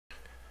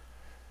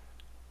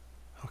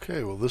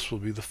Okay, well this will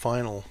be the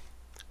final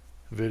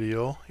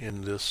video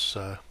in this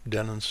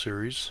Denon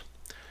series.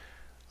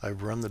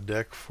 I've run the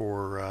deck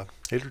for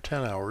 8 or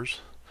 10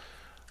 hours.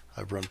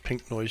 I've run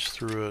pink noise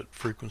through it,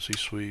 frequency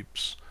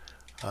sweeps.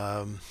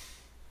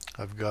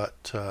 I've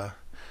got a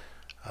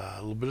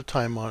little bit of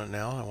time on it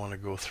now. I want to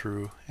go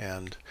through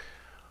and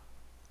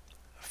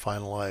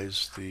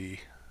finalize the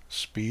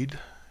speed,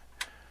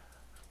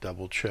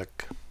 double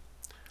check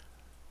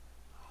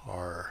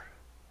our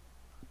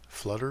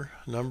flutter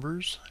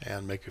numbers,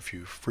 and make a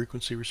few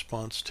frequency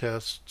response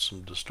tests,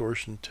 some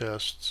distortion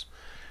tests,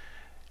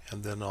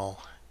 and then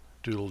I'll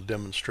do a little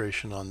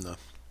demonstration on the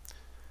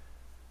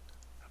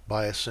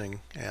biasing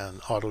and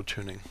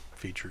auto-tuning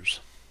features.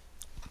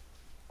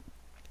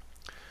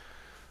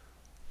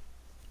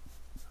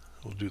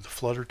 We'll do the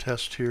flutter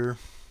test here,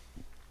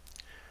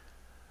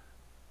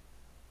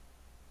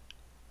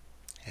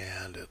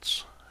 and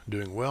it's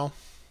doing well,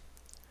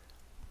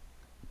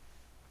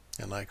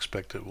 and I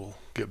expect it will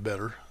get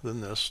better than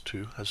this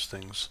too as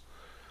things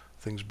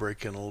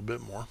break in a little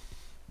bit more.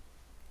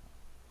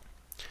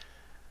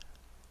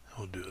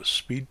 We'll do a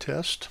speed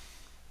test,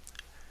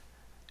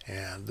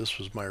 and this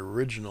was my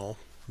original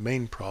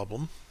main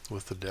problem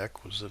with the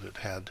deck, was that it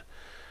had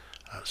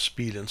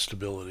speed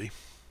instability.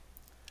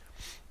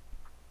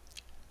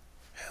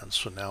 And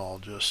so now I'll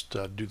just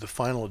do the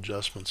final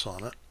adjustments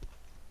on it.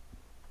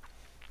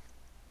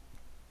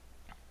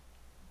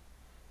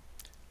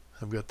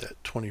 I've got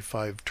that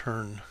 25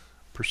 turn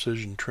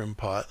precision trim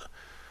pot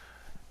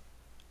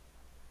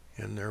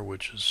in there,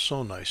 which is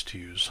so nice to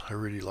use. I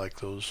really like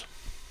those.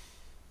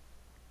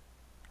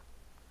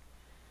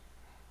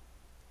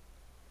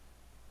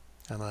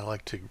 And I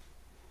like to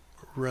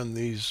run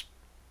these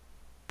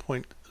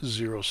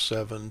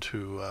 0.07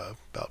 to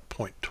about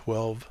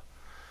 0.12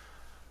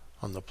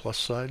 on the plus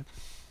side.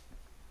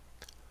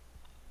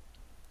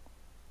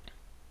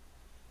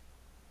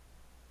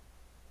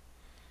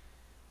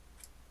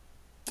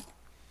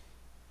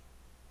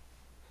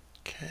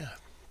 Okay, I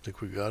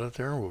think we got it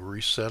there. We'll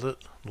reset it,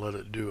 let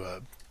it do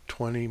a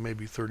 20,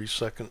 maybe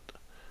 30-second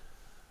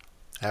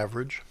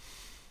average.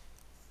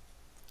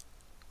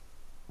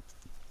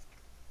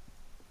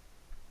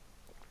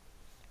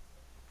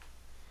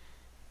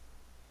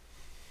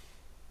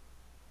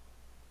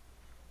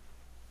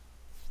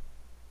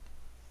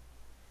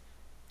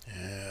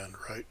 And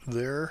right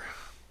there,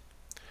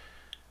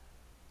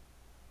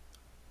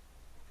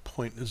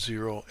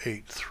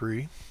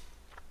 0.083.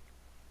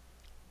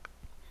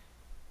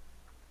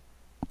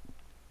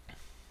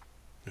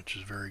 Which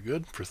is very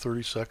good for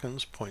 30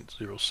 seconds,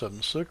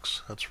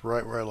 0.076. That's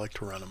right where I like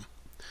to run them.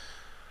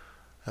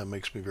 That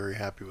makes me very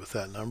happy with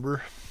that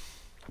number.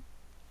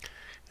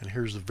 And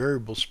here's the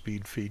variable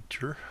speed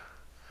feature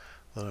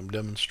that I'm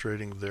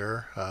demonstrating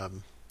there.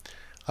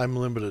 I'm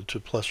limited to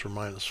plus or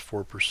minus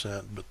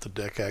 4%, but the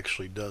deck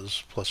actually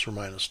does plus or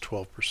minus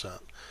 12%. So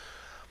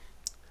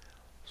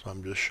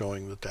I'm just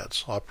showing that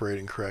that's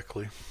operating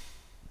correctly.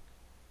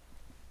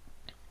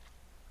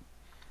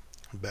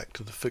 Back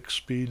to the fixed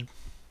speed.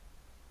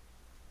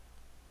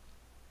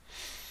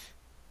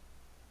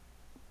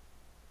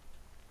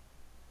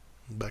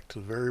 Back to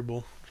the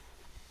variable.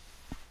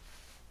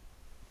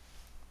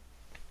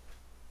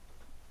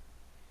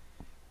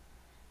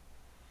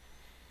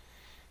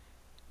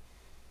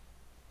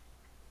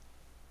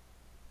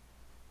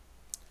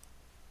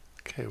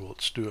 Okay, well,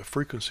 let's do a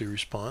frequency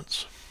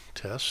response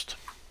test.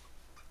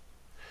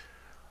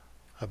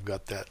 I've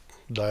got that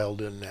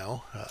dialed in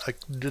now. I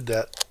did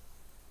that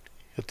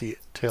at the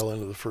tail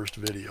end of the first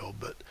video,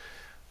 but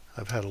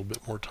I've had a little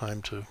bit more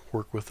time to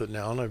work with it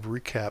now, and I've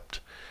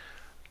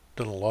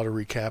done a lot of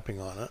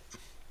recapping on it.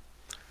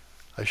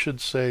 I should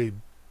say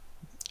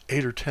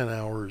 8 or 10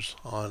 hours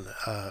on,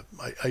 I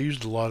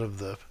used a lot of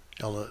the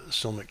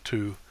Silmic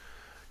 2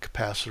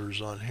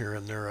 capacitors on here,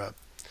 and they're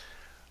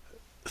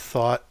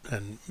thought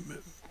and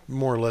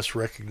more or less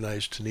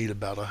recognized to need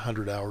about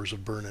 100 hours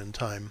of burn-in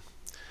time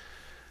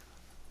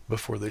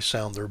before they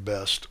sound their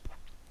best.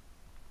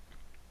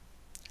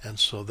 And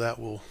so that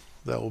will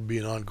be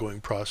an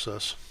ongoing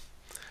process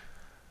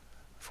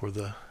for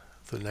the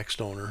next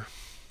owner.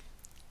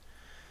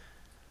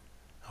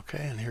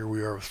 Okay, and here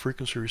we are with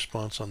frequency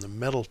response on the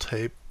metal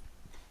tape.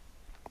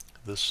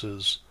 This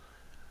is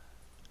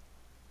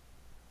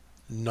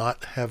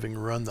not having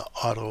run the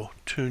auto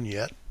tune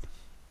yet.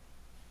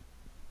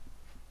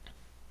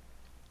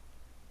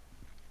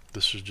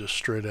 This is just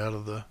straight out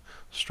of the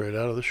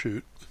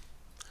chute,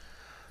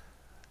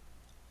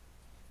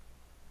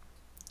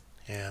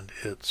 and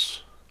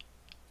it's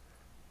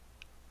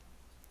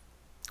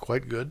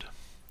quite good.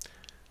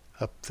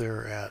 Up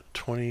there at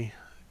 20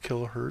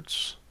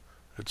 kilohertz.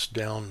 It's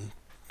down,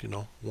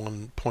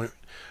 1.1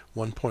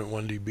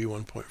 dB,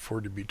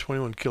 1.4 dB,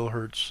 21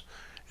 kilohertz.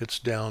 It's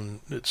down,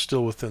 it's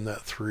still within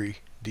that 3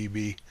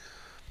 dB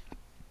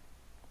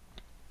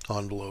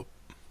envelope.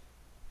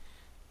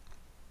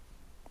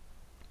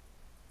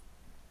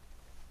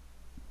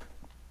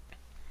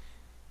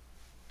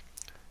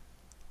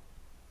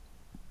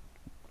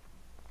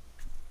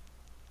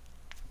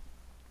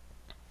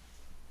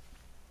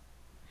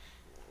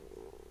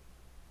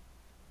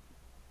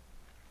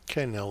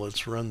 Okay, now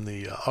let's run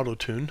the auto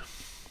tune.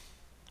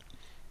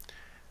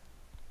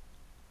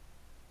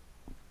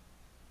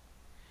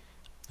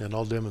 And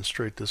I'll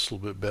demonstrate this a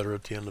little bit better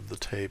at the end of the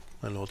tape.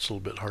 I know it's a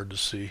little bit hard to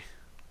see.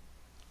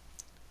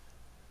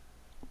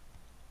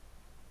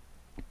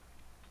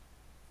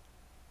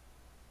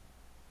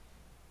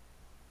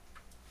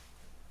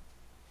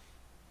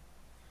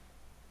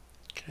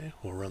 Okay,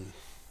 we'll run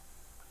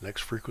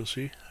next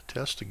frequency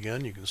test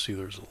again. You can see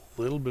there's a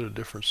little bit of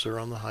difference there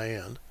on the high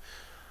end.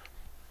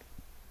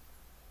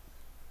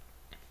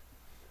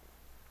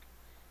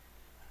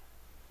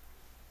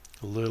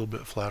 A little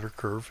bit flatter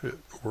curve. It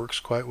works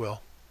quite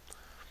well.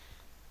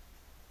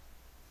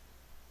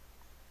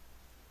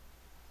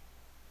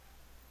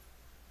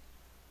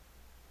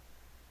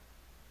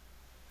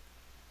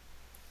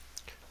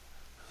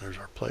 There's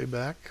our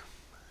playback.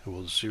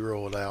 We'll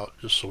zero it out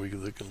just so we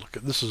can look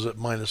at. This is at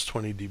minus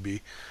 20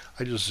 dB.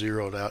 I just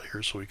zeroed out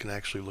here so we can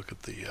actually look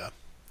at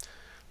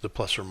the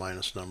plus or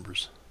minus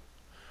numbers.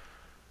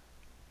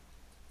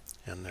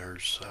 And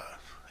there's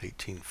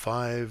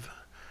 18.5,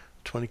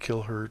 20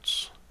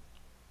 kilohertz.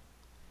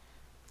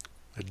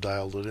 I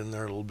dialed it in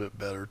there a little bit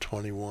better.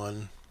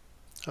 21,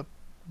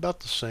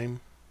 about the same.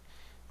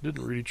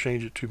 Didn't really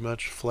change it too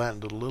much.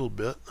 Flattened it a little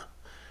bit,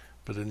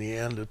 but in the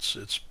end,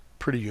 it's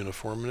pretty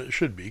uniform, and it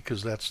should be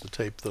because that's the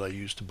tape that I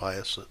use to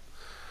bias it.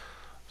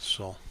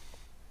 So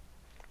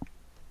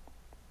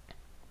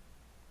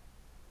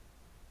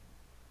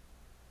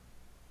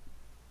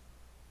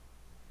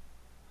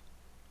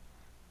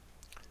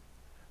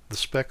the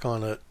spec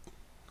on it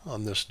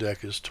on this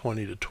deck is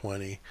 20 to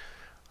 20.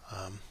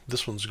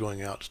 This one's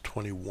going out to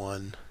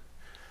 21.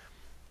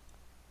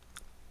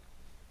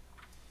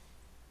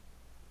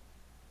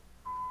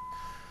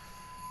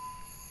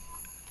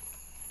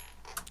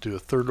 Do a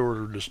third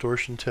order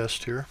distortion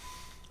test here.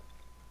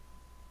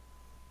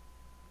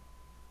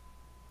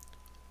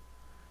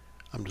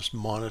 I'm just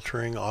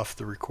monitoring off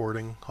the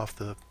recording, off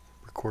the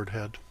record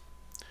head.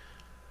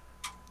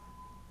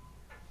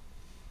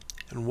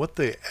 And what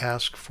they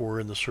ask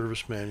for in the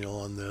service manual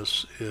on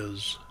this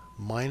is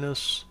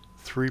minus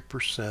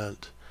 3%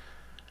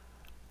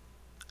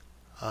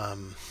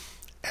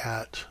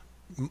 at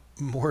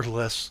more or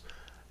less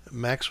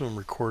maximum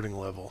recording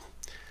level.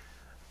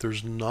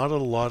 There's not a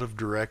lot of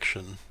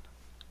direction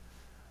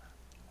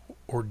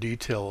or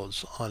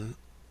details on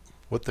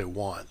what they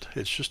want.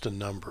 It's just a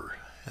number.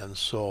 And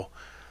so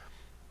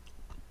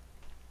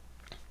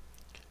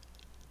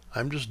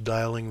I'm just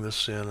dialing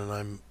this in, and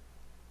I'm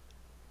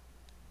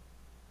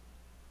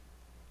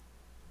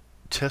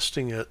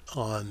testing it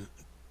on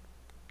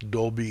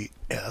Dolby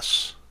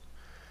S,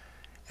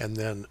 and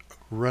then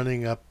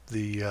running up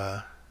the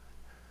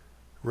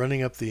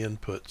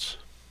inputs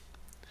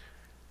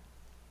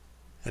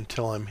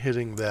until I'm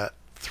hitting that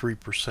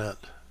 3%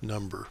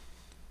 number.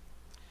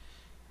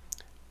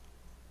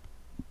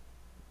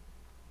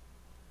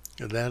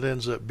 And that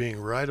ends up being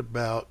right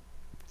about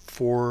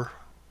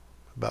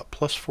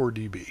plus 4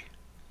 dB.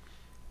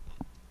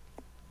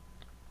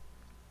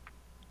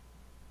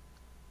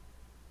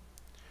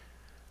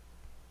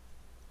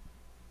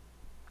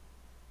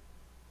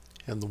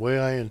 And the way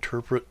I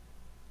interpret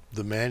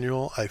the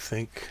manual, I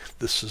think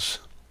this is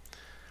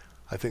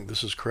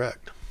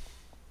correct.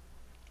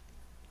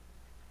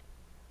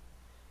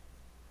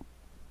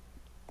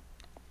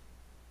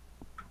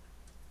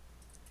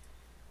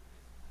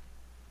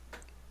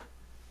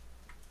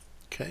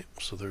 Okay,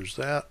 so there's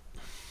that.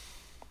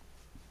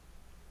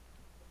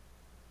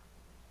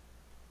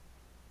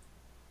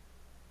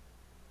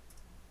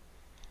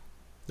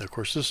 Now, of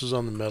course, this is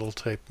on the metal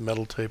tape.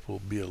 Metal tape will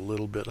be a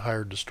little bit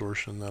higher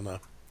distortion than a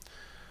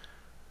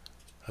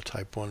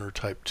type 1 or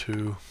type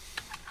 2.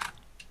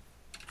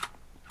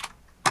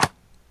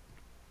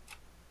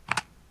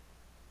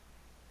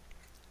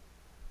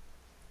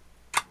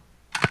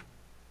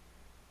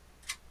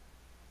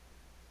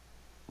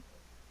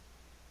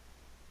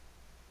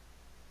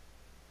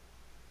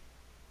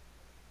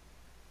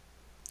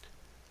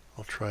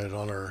 I'll try it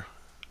on our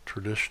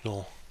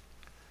traditional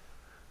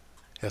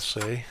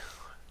SA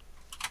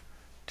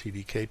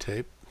TDK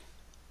tape.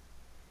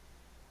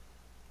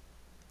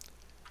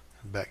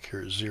 And back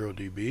here is 0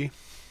 dB.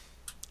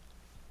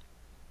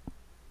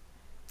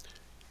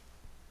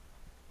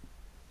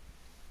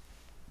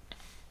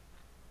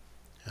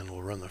 And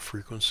we'll run the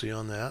frequency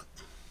on that.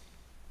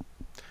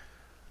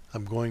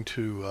 I'm going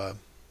to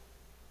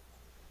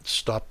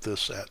stop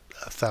this at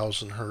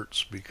 1000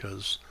 Hertz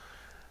because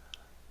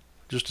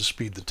just to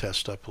speed the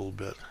test up a little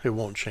bit. It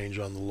won't change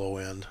on the low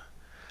end.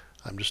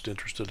 I'm just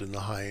interested in the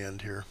high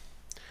end here.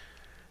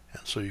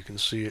 And so you can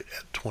see it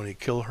at 20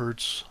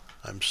 kilohertz.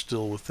 I'm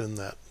still within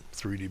that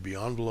 3 dB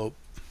envelope.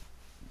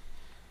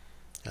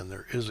 And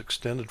there is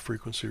extended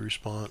frequency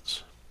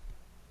response.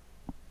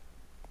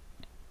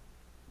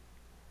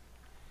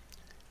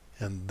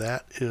 And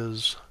that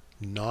is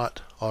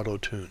not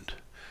auto-tuned.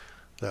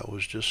 That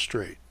was just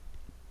straight.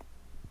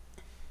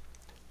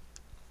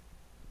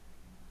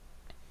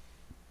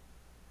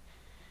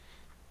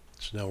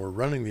 So now we're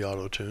running the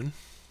auto-tune.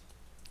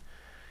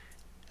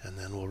 And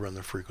then we'll run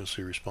the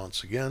frequency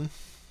response again.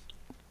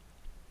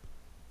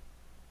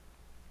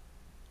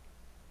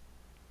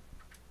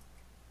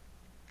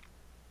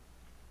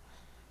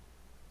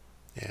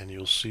 And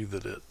you'll see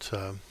that it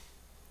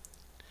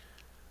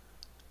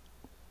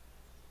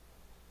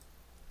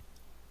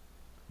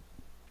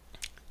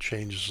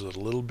changes it a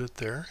little bit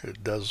there.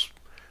 It does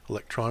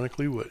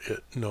electronically what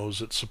it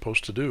knows it's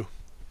supposed to do.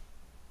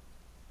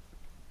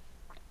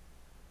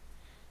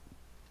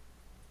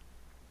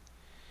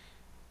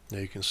 Now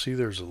you can see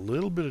there's a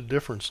little bit of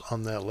difference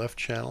on that left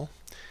channel.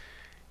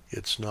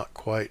 It's not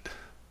quite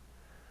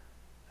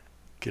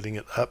getting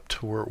it up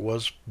to where it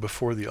was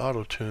before the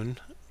auto tune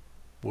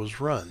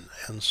was run,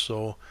 and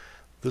so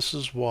this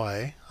is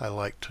why I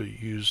like to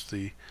use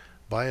the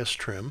bias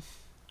trim.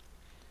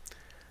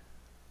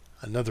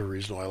 Another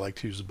reason why I like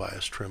to use the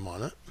bias trim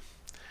on it,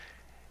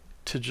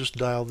 to just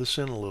dial this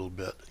in a little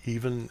bit,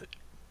 even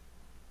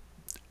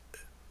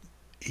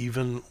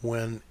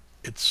when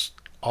it's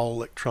all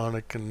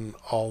electronic and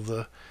all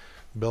the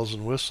bells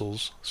and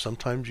whistles.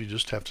 Sometimes you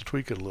just have to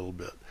tweak it a little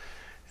bit.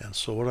 And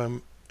so what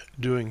I'm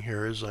doing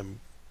here is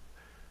I'm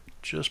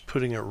just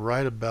putting it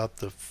right about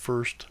the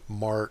first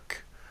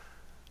mark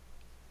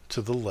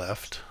to the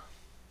left,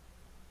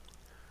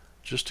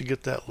 just to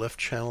get that left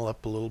channel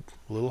up a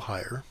little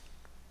higher.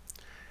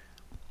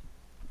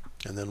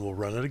 And then we'll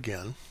run it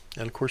again.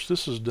 And of course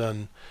this is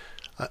done,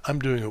 I'm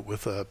doing it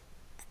with a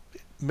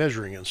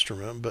measuring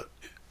instrument, but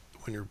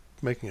when you're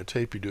making a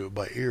tape you do it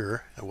by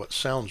ear and what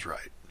sounds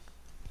right.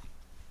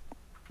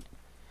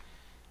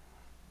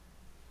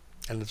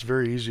 And it's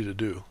very easy to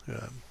do.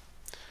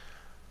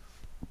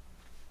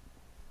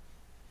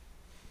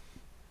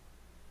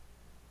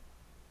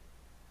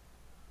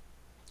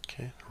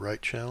 Okay,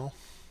 right channel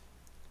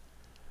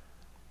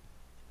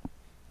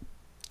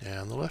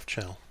and the left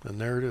channel,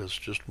 and there it is,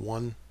 just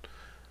one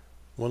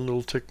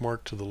little tick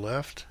mark to the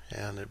left,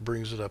 and it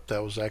brings it up.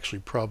 That was actually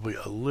probably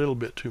a little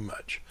bit too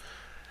much,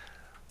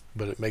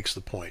 but it makes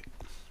the point.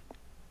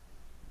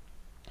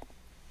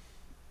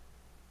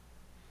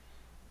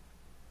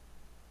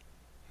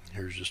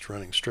 Here's just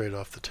running straight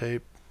off the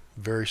tape,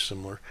 very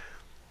similar.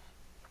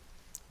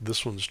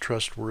 This one's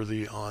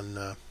trustworthy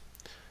on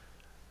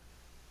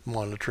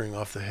monitoring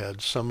off the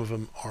head. Some of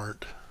them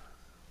aren't.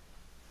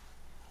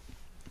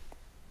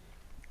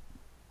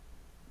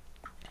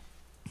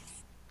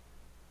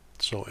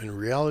 So in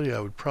reality I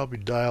would probably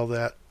dial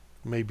that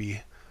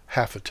maybe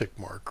half a tick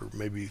mark, or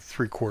maybe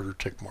 3/4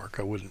 tick mark.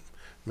 I wouldn't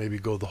maybe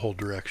go the whole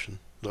direction,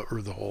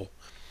 or the whole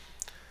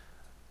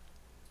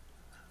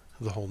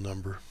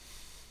number.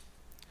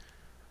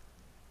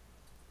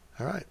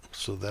 Alright,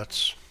 so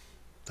that's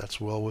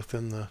well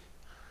within the,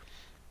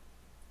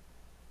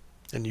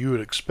 and you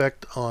would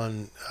expect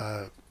on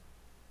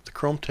the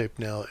chrome tape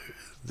now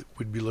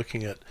we'd be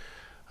looking at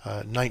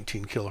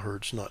 19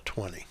 kilohertz, not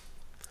 20.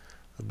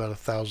 About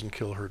 1,000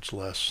 kilohertz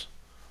less,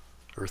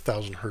 or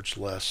 1,000 hertz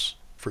less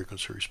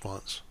frequency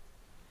response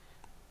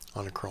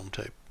on a chrome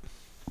tape.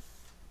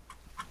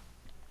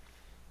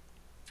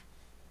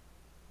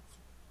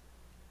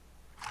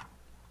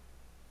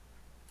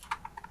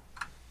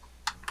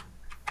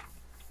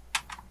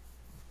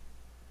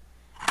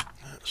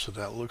 So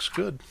that looks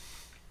good.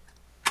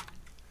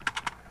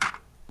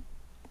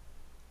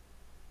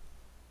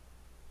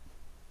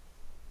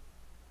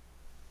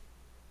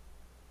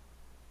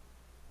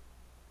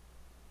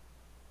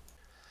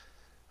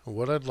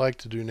 What I'd like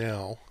to do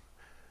now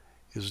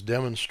is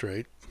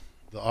demonstrate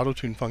the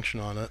auto-tune function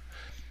on it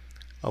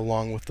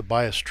along with the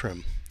bias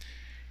trim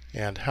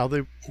and how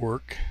they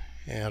work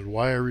and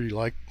why I really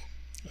like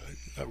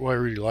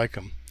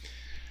them.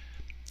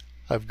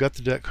 I've got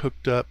the deck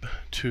hooked up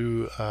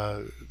to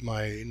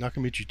my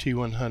Nakamichi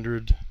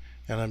T100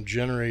 and I'm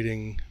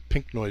generating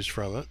pink noise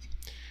from it,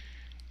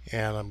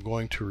 and I'm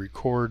going to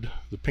record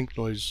the pink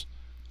noise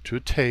to a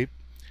tape,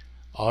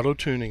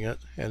 auto-tuning it,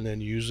 and then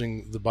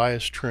using the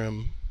bias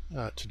trim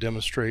to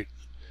demonstrate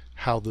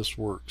how this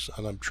works.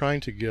 And I'm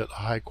trying to get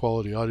a high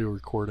quality audio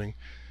recording.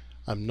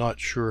 I'm not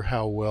sure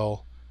how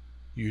well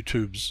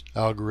YouTube's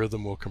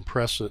algorithm will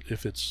compress it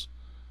if it's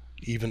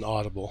even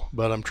audible,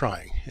 but I'm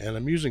trying, and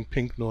I'm using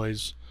pink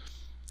noise.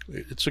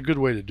 It's a good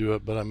way to do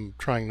it, but I'm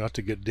trying not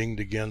to get dinged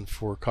again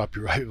for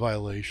copyright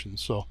violation,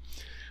 so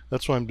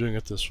that's why I'm doing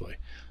it this way.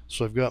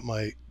 So I've got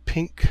my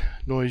pink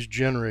noise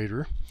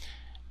generator,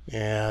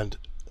 and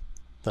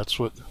that's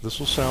what this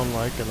will sound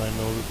like, and I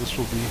know that this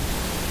will be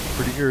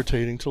pretty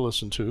irritating to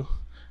listen to,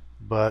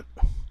 but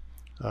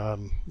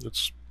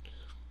it's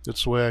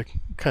the way I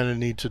kind of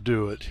need to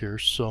do it here.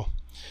 So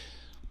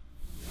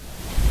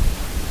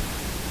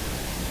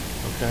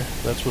okay,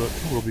 that's what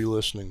we'll be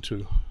listening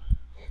to.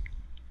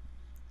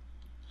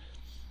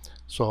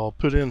 So I'll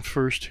put in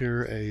first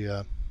here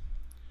a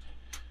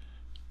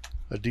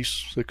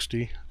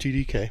D60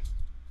 TDK.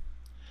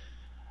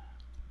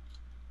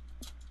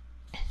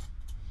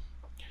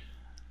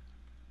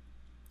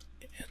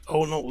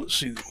 Oh no, let's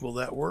see, will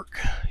that work?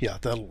 Yeah,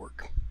 that'll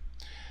work.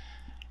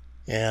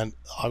 And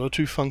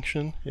auto-tune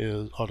function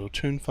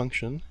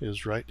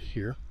is right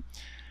here,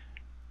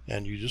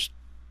 and you just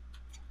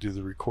do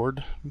the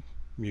record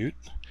mute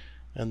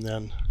and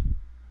then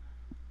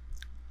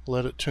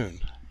let it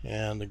tune.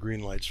 And the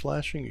green light's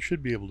flashing. You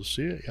should be able to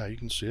see it. Yeah, you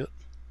can see it.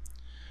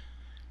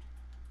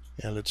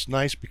 And it's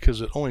nice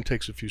because it only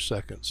takes a few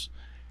seconds.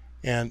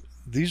 And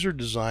these are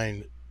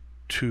designed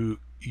to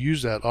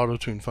use that auto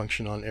tune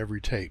function on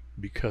every tape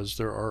because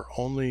there are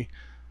only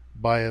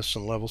bias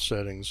and level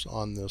settings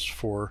on this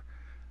for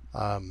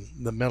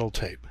the metal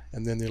tape,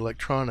 and then the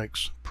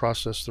electronics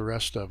process the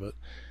rest of it,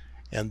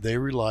 and they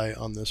rely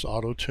on this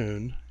auto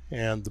tune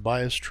and the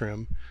bias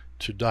trim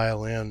to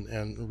dial in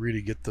and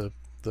really get the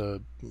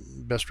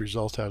best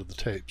result out of the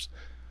tapes.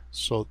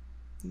 So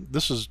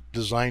this is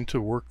designed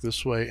to work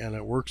this way, and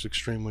it works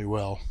extremely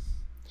well.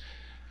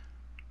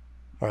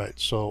 Alright,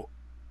 so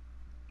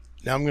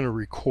now I'm going to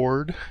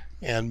record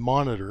and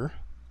monitor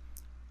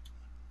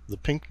the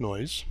pink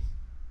noise,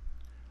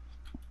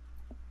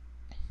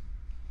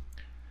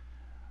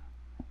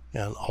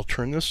 and I'll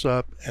turn this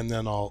up and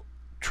then I'll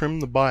trim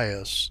the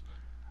bias.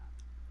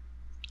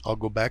 I'll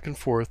go back and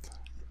forth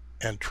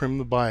and trim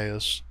the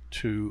bias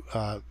to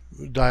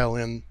dial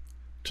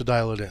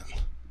it in.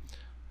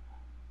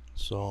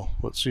 So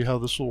let's see how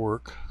this will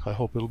work. I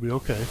hope it'll be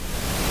okay.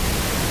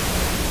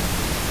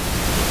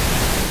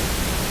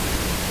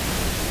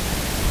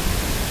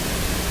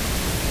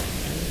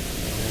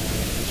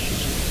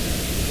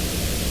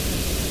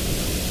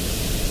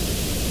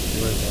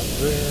 Right about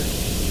there.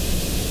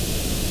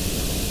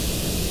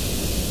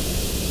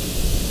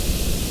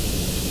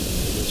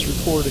 And it's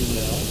recording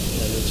now,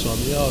 and it's on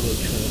the auto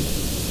trim.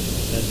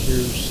 And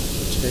here's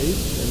the tape,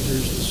 and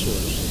here's the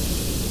source.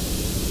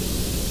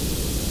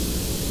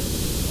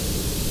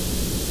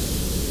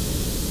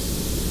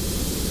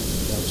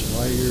 Now to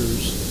my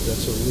ears,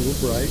 that's a little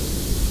bright.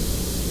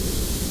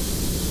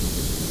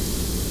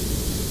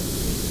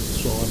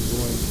 So I'm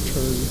going to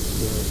turn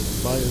the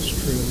bias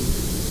trim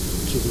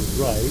to the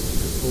right,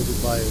 over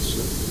bias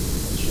it.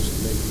 Let's just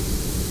maybe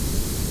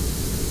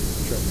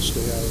try to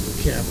stay out of the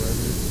camera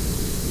here.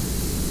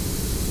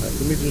 Alright,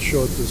 let me just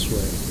show it this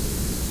way.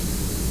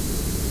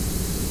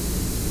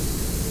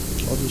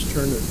 I'll just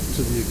turn it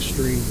to the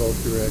extreme both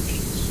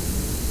directions.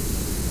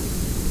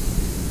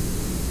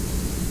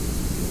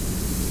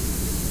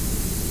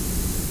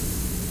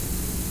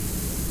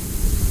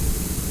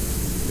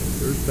 Okay,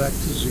 there's back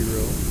to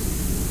 0.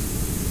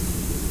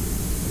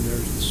 And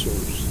there's the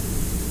source.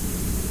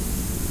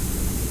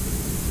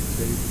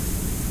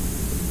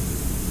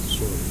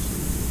 Source.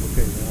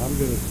 Okay, now I'm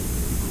going to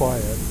be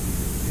quiet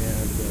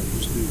and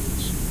just do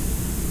this.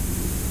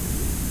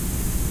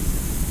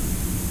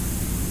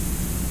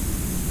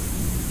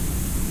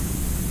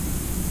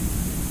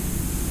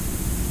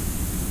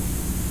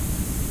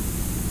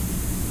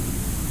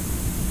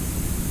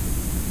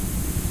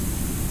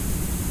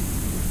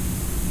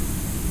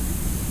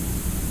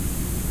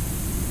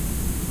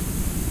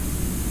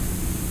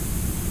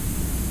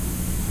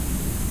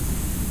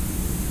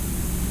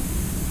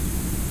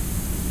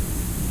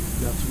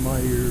 Now to my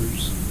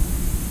ears,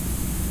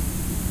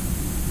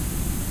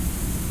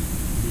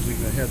 using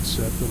the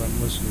headset that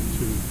I'm listening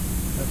to,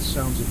 that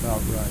sounds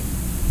about right.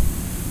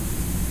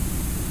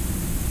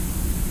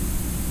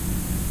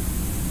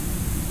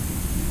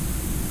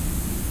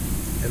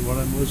 And what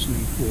I'm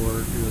listening for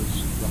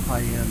is the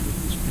high end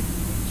of this pink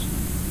noise.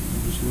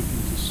 I'm just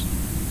looking to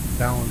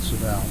balance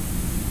it out.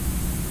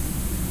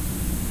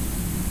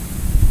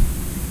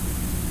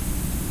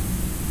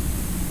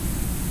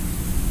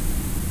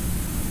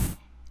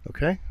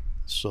 Okay,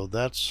 so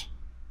that's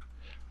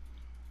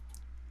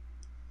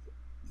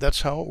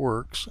how it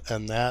works,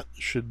 and that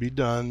should be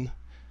done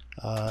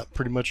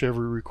pretty much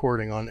every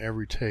recording on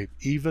every tape.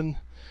 Even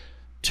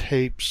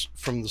tapes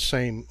from the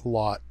same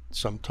lot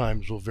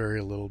sometimes will vary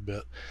a little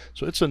bit.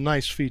 So it's a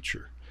nice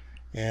feature,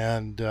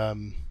 and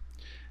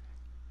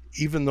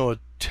even though a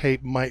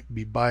tape might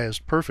be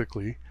biased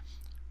perfectly,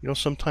 you know,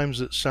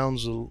 sometimes it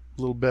sounds a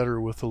little better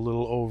with a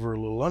little over, a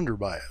little under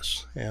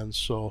bias. And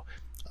so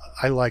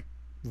I like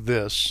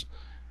this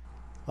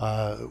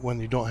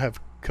when you don't have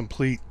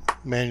complete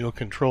manual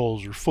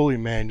controls or fully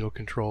manual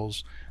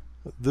controls.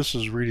 This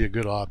is really a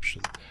good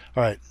option.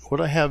 Alright, what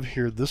I have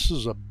here, this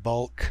is a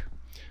bulk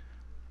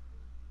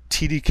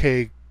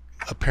TDK,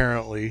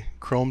 apparently,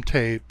 chrome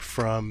tape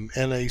from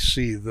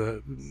NAC,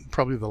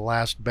 probably the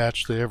last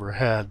batch they ever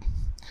had.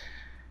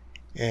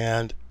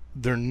 And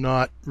they're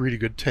not really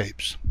good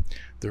tapes.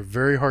 They're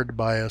very hard to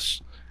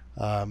bias.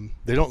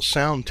 They don't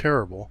sound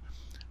terrible,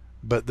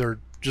 but they're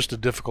just a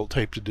difficult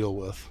tape to deal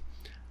with.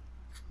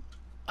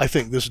 I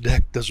think this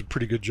deck does a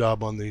pretty good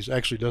job on these.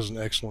 Actually does an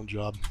excellent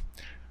job.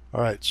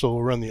 Alright, so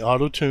we'll run the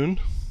auto tune.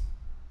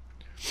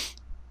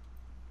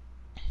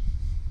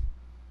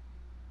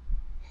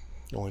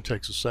 It only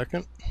takes a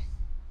second.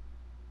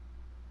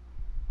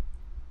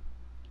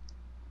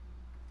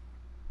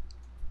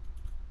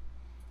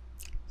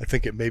 I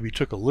think it maybe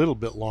took a little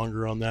bit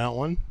longer on that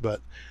one,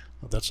 but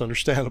that's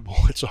understandable.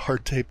 It's a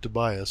hard tape to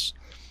bias.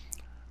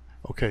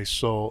 Okay,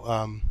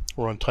 so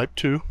we're on type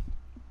 2.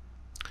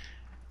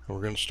 And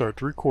we're going to start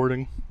the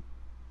recording.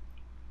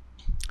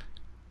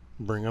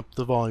 Bring up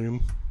the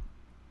volume.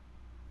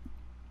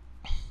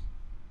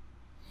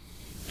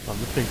 on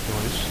the pink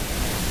noise.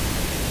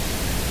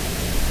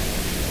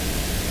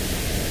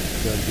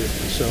 Got to get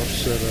myself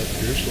set up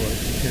here so I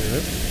can hear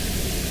it.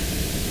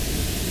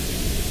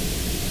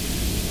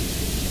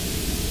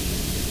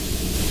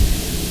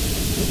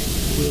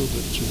 A little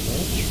bit too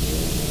much,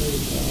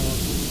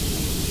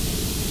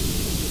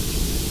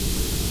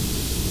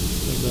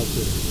 right about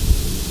there.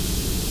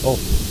 Oh,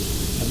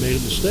 I made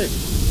a mistake.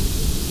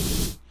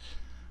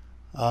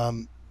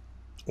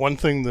 One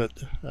thing that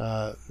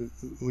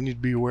we need to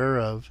be aware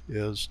of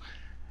is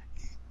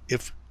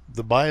if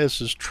the bias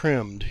is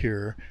trimmed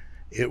here,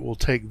 it will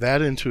take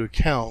that into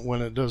account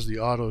when it does the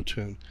auto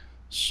tune.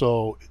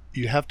 So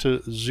you have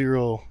to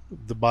zero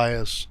the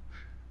bias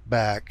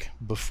back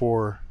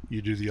before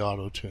you do the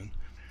auto tune.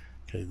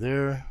 Okay,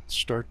 there,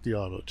 start the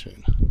auto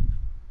tune.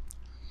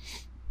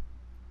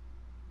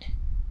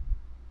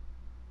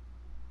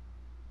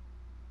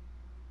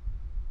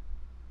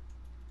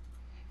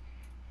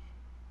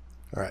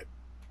 All right,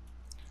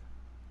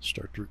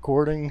 start the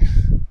recording.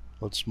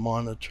 Let's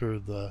monitor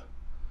the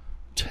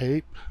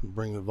tape,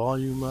 bring the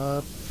volume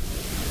up,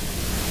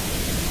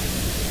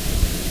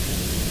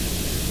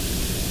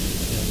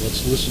 and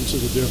let's listen to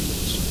the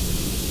difference.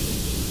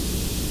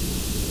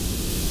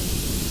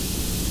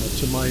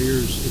 To my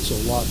ears, it's a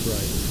lot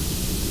brighter.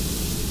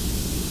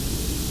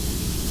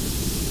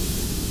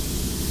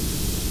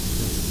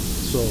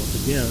 So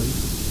again,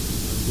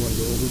 I'm going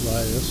to over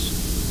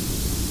bias.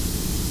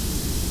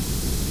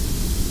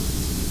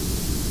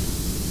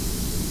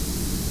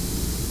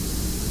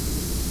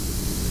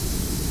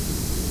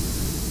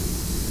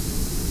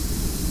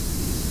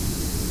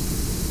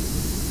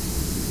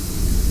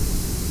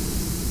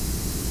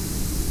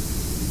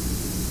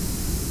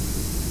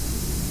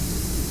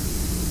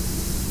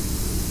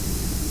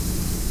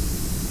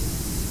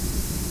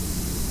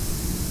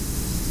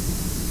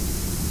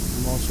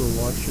 I'm also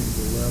watching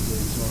the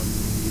levels on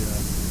the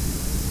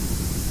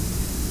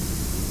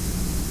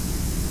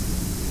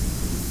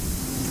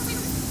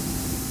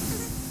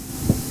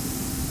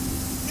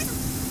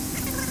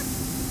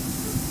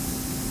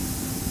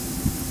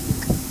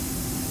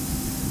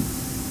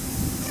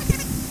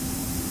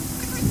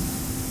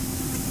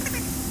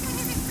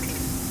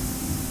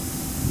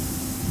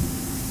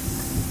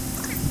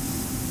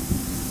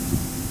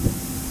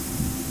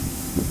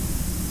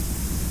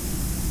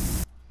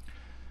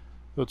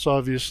It's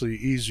obviously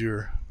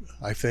easier,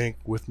 I think,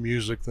 with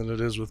music than it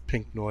is with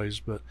pink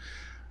noise, but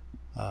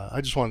I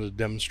just wanted to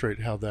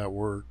demonstrate how that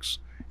works,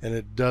 and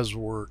it does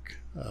work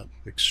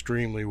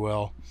extremely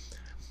well.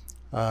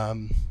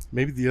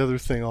 Maybe the other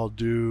thing I'll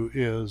do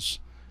is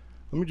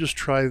let me just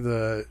try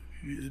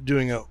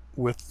doing it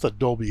with the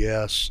Dolby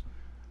S.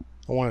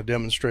 I want to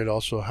demonstrate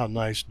also how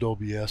nice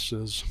Dolby S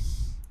is,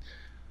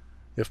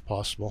 if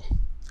possible.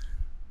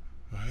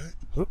 All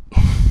right.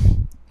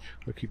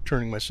 I keep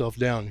turning myself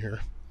down here.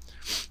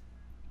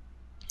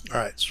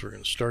 Alright, so we're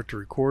going to start the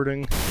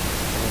recording. I'm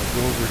going to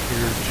go over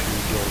here to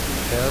Dolby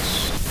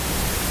S.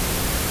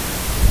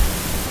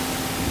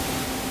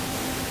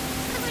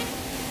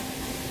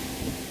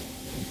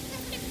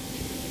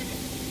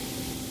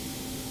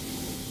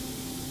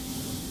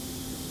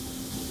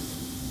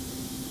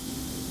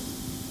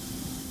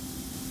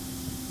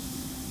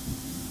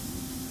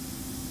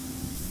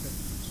 Okay,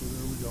 so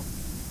there we go.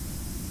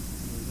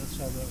 Anyway, that's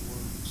how that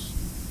works.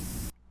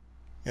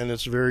 And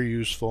it's very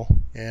useful,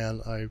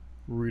 and I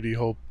really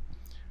hope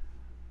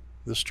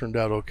this turned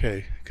out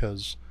okay,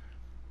 because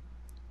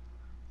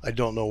I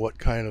don't know what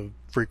kind of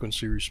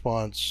frequency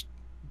response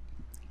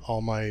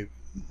all my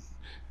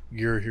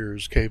gear here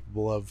is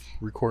capable of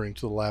recording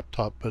to the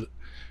laptop, but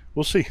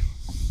we'll see.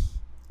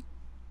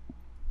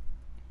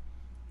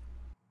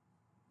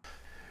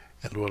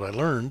 And what I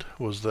learned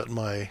was that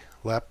my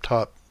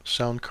laptop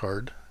sound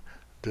card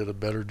did a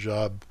better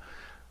job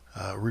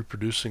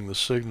reproducing the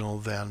signal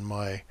than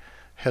my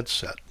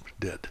headset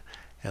did.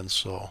 And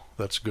so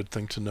that's a good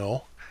thing to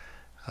know.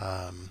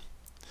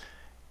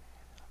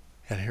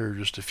 And here are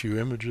just a few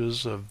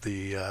images of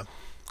the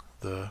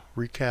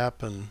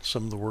recap and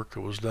some of the work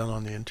that was done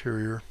on the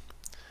interior.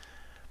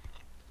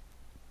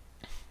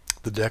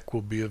 The deck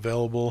will be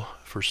available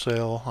for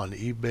sale on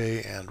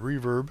eBay and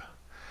Reverb,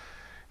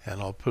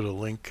 and I'll put a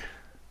link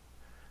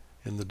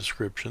in the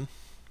description.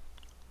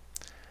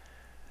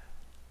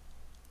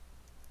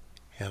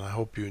 And I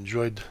hope you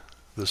enjoyed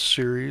this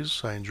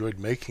series. I enjoyed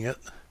making it.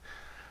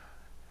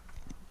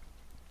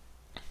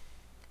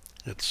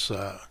 It's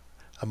a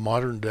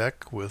modern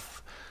deck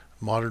with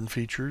modern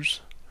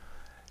features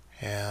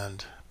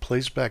and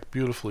plays back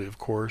beautifully, of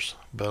course,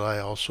 but I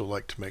also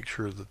like to make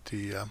sure that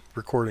the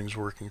recording's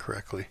working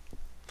correctly.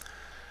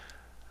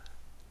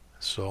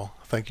 So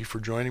thank you for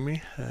joining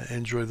me.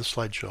 Enjoy the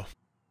slideshow.